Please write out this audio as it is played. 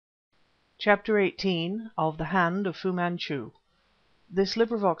Chapter 18 of The Hand of Fu Manchu. This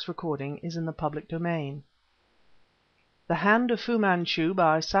recording is in the public domain. The Hand of Fu Manchu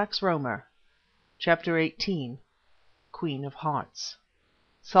by Sax Rohmer. Chapter 18. Queen of Hearts.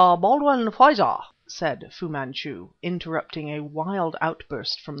 "Sir Baldwin Frazer," said Fu Manchu, interrupting a wild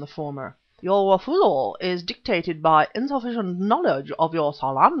outburst from the former, "your refusal is dictated by insufficient knowledge of your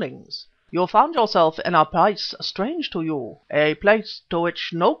surroundings. You found yourself in a place strange to you, a place to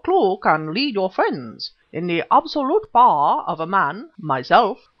which no clue can lead your friends, in the absolute power of a man,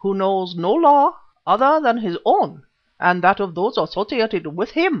 myself, who knows no law other than his own, and that of those associated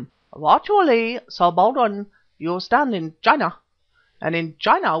with him. Virtually, Sir Baldwin, you stand in China, and in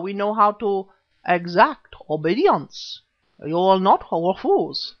China we know how to exact obedience. You will not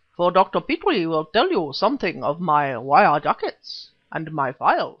refuse, for Dr. Petrie will tell you something of my wire jackets and my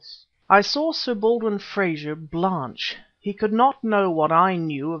files." I saw Sir Baldwin Frazer blanch. He could not know what I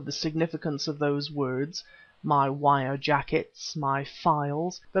knew of the significance of those words, my wire jackets, my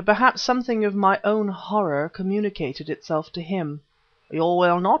files, but perhaps something of my own horror communicated itself to him. "You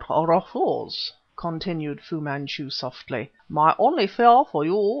will not refuse," continued Fu Manchu softly. "My only fear for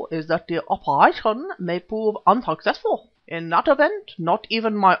you is that the operation may prove unsuccessful. In that event, not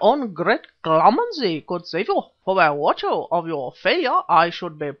even my own great clemency could save you, for by virtue of your failure I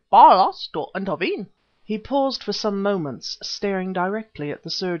should be powerless to intervene." He paused for some moments, staring directly at the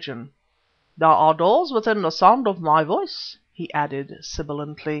surgeon. "There are those within the sound of my voice," he added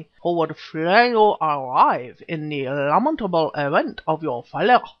sibilantly, "who would flay you alive in the lamentable event of your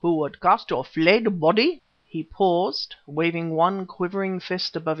failure, who would cast your flayed body," he paused, waving one quivering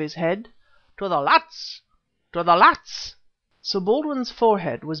fist above his head, "to the Lats! To the Lats!" Sir Baldwin's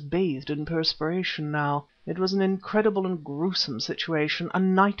forehead was bathed in perspiration now. It was an incredible and gruesome situation, a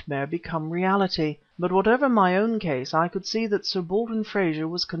nightmare become reality. But whatever my own case, I could see that Sir Baldwin Frazer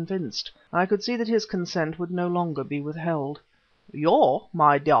was convinced. I could see that his consent would no longer be withheld. "You,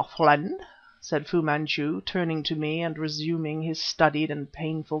 my dear friend," said Fu Manchu, turning to me and resuming his studied and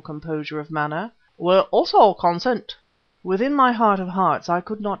painful composure of manner, "will also consent." Within my heart of hearts I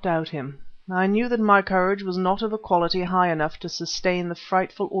could not doubt him. I knew that my courage was not of a quality high enough to sustain the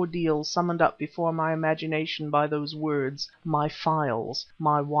frightful ordeal summoned up before my imagination by those words, my files,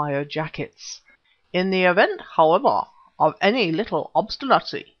 my wire jackets. "In the event, however, of any little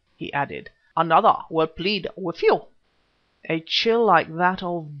obstinacy," he added, "another will plead with you." A chill like that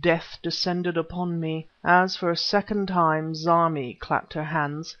of death descended upon me, as for a second time Zarmi clapped her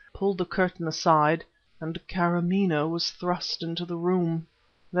hands, pulled the curtain aside, and Karamaneh was thrust into the room.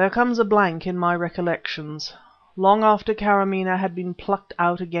 There comes a blank in my recollections. Long after Karamaneh had been plucked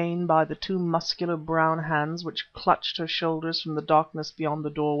out again by the two muscular brown hands which clutched her shoulders from the darkness beyond the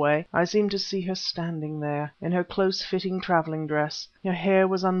doorway, I seemed to see her standing there, in her close-fitting traveling dress. Her hair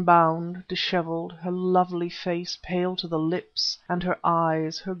was unbound, dishevelled, her lovely face pale to the lips, and her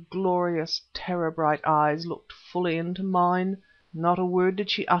eyes, her glorious, terror-bright eyes, looked fully into mine. Not a word did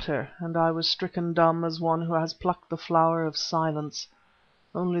she utter, and I was stricken dumb as one who has plucked the flower of silence.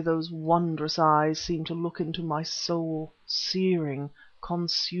 Only those wondrous eyes seemed to look into my soul, searing,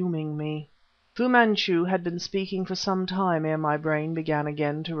 consuming me. Fu Manchu had been speaking for some time ere my brain began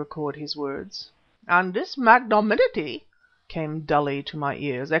again to record his words. "And this magnanimity," came dully to my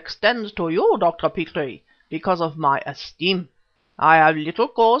ears, "extends to you, Dr. Petrie, because of my esteem. I have little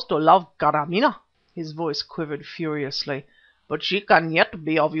cause to love Karamaneh," his voice quivered furiously, "but she can yet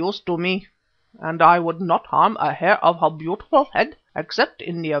be of use to me, and I would not harm a hair of her beautiful head except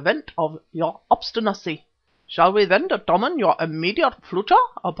in the event of your obstinacy. Shall we then determine your immediate future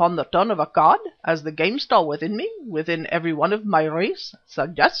upon the turn of a card, as the gamester within me, within every one of my race,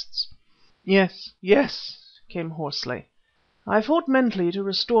 suggests?" "Yes, yes," came hoarsely. I fought mentally to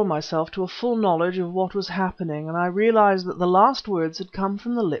restore myself to a full knowledge of what was happening, and I realized that the last words had come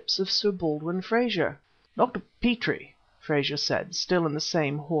from the lips of Sir Baldwin Frazer. "Dr. Petrie," Frazer said, still in the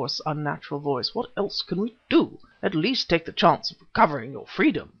same hoarse, unnatural voice, "what else can we do? At least take the chance of recovering your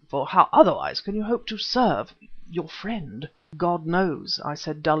freedom, for how otherwise can you hope to serve your friend?" "God knows," I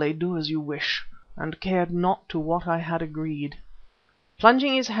said dully, "do as you wish," and cared not to what I had agreed.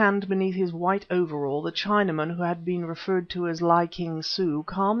 Plunging his hand beneath his white overall, the Chinaman who had been referred to as Li King Su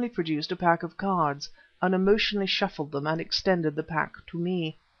calmly produced a pack of cards, unemotionally shuffled them, and extended the pack to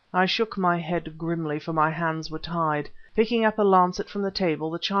me. I shook my head grimly, for my hands were tied. Picking up a lancet from the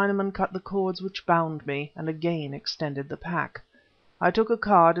table, the Chinaman cut the cords which bound me, and again extended the pack. I took a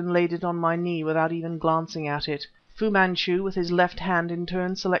card and laid it on my knee without even glancing at it. Fu Manchu, with his left hand in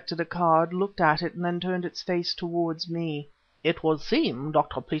turn selected a card, looked at it, and then turned its face towards me. "It would seem,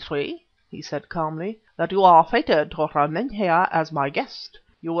 Dr. Petrie," he said calmly, "that you are fated to remain here as my guest.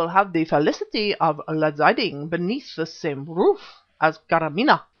 you will have the felicity of residing beneath the same roof as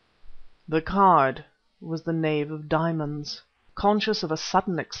Karamaneh." The card was the knave of diamonds. Conscious of a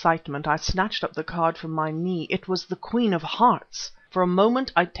sudden excitement, I snatched up the card from my knee. It was the Queen of Hearts! For a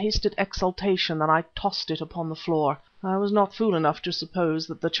moment I tasted exultation, then I tossed it upon the floor. I was not fool enough to suppose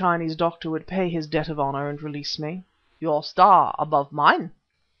that the Chinese doctor would pay his debt of honor and release me. "Your star above mine,"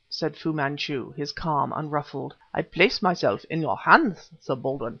 said Fu Manchu, his calm unruffled. "I place myself in your hands, Sir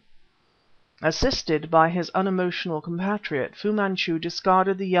Baldwin." Assisted by his unemotional compatriot, Fu Manchu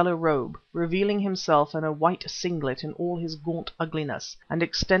discarded the yellow robe, revealing himself in a white singlet in all his gaunt ugliness, and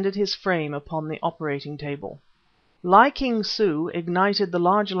extended his frame upon the operating table. Li King Su ignited the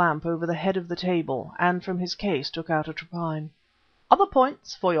large lamp over the head of the table, and from his case took out a tripine. "Other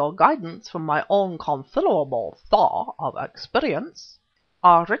points for your guidance from my own considerable store of experience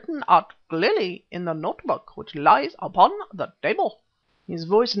are written out clearly in the notebook which lies upon the table." His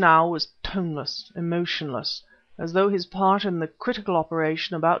voice now was toneless, emotionless, as though his part in the critical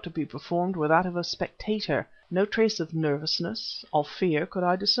operation about to be performed were that of a spectator. No trace of nervousness, of fear, could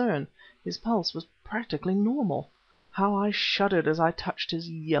I discern. His pulse was practically normal. How I shuddered as I touched his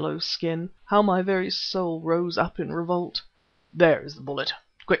yellow skin! How my very soul rose up in revolt! "There is the bullet.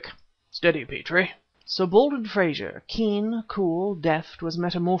 Quick! Steady, Petrie!" Sir Baldwin Frazer, keen, cool, deft, was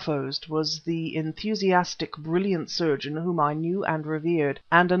metamorphosed, was the enthusiastic, brilliant surgeon whom I knew and revered,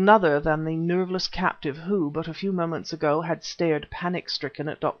 and another than the nerveless captive who, but a few moments ago, had stared panic-stricken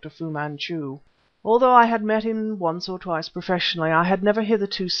at Dr. Fu Manchu. Although I had met him once or twice professionally, I had never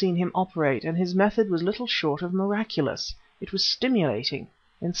hitherto seen him operate, and his method was little short of miraculous. It was stimulating,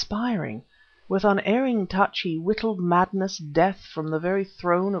 inspiring. With unerring touch he whittled madness, death, from the very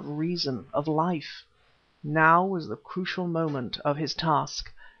throne of reason, of life. Now was the crucial moment of his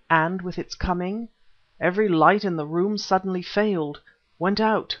task, and with its coming, every light in the room suddenly failed, went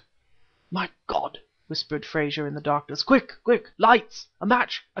out. "My God!" whispered Frazer in the darkness. "Quick! Quick! Lights! A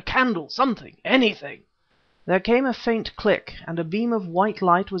match! A candle! Something! Anything!" There came a faint click, and a beam of white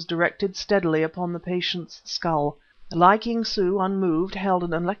light was directed steadily upon the patient's skull. Li King Su, unmoved, held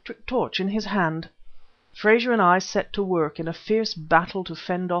an electric torch in his hand. Frazer and I set to work in a fierce battle to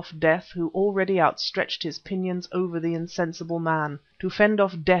fend off Death, who already outstretched his pinions over the insensible man; to fend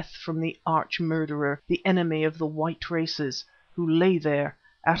off Death from the arch murderer, the enemy of the white races, who lay there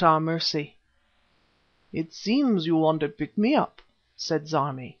at our mercy. "It seems you want to pick me up," said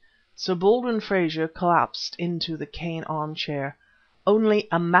Zarmi. Sir Baldwin Frazer collapsed into the cane armchair. Only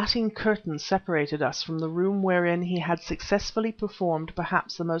a matting curtain separated us from the room wherein he had successfully performed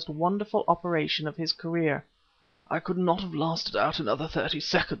perhaps the most wonderful operation of his career. "I could not have lasted out another 30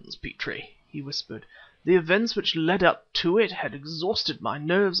 seconds, Petrie," he whispered. "The events which led up to it had exhausted my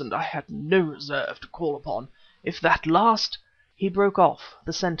nerves, and I had no reserve to call upon. If that last..." He broke off,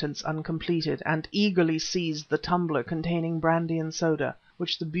 the sentence uncompleted, and eagerly seized the tumbler containing brandy and soda,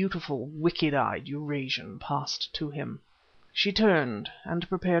 which the beautiful, wicked-eyed Eurasian passed to him. She turned and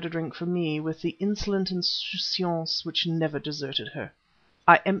prepared a drink for me, with the insolent insouciance which never deserted her.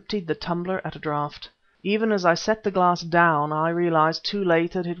 I emptied the tumbler at a draught. Even as I set the glass down, I realized too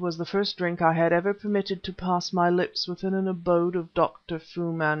late that it was the first drink I had ever permitted to pass my lips within an abode of Dr.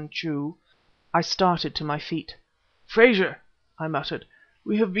 Fu Manchu. I started to my feet. "Frazer," I muttered,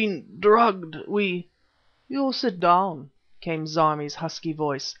 "we have been drugged. We..." "You sit down," came Zarmi's husky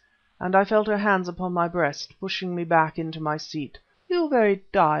voice, and I felt her hands upon my breast, pushing me back into my seat. "You very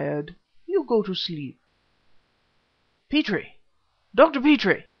tired. You go to sleep." "Petrie! Dr.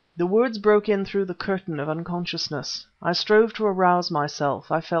 Petrie!" The words broke in through the curtain of unconsciousness. I strove to arouse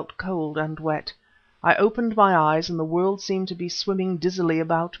myself. I felt cold and wet. I opened my eyes, and the world seemed to be swimming dizzily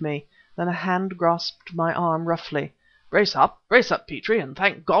about me. Then a hand grasped my arm roughly. Brace up, Petrie, and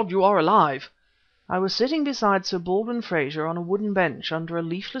thank God you are alive." I was sitting beside Sir Baldwin Frazer on a wooden bench under a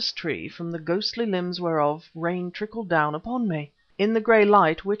leafless tree, from the ghostly limbs whereof rain trickled down upon me. In the grey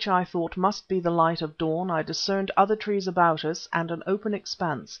light, which I thought must be the light of dawn, I discerned other trees about us, and an open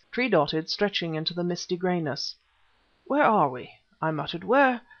expanse, tree dotted, stretching into the misty greyness. "Where are we?" I muttered.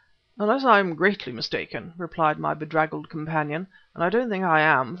 "Where..." "Unless I am greatly mistaken," replied my bedraggled companion, "and I don't think I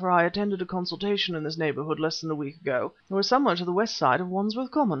am, for I attended a consultation in this neighbourhood less than a week ago, we're somewhere to the west side of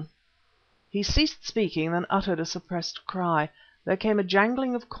Wandsworth Common." He ceased speaking, then uttered a suppressed cry. There came a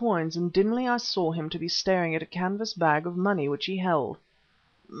jangling of coins, and dimly I saw him to be staring at a canvas bag of money which he held.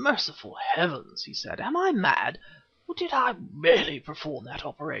 "Merciful heavens!" he said. "Am I mad, or did I really perform that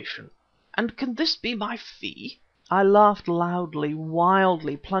operation? And can this be my fee?" I laughed loudly,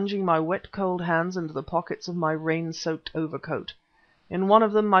 wildly, plunging my wet cold hands into the pockets of my rain-soaked overcoat. In one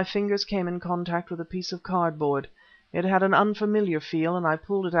of them my fingers came in contact with a piece of cardboard. It had an unfamiliar feel, and I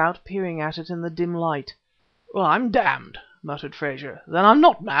pulled it out, peering at it in the dim light. "Well, I'm damned!" muttered Frazer. "Then I'm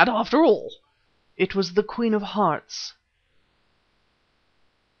not mad, after all!" It was the Queen of Hearts.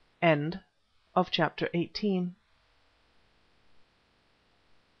 Chapter 19.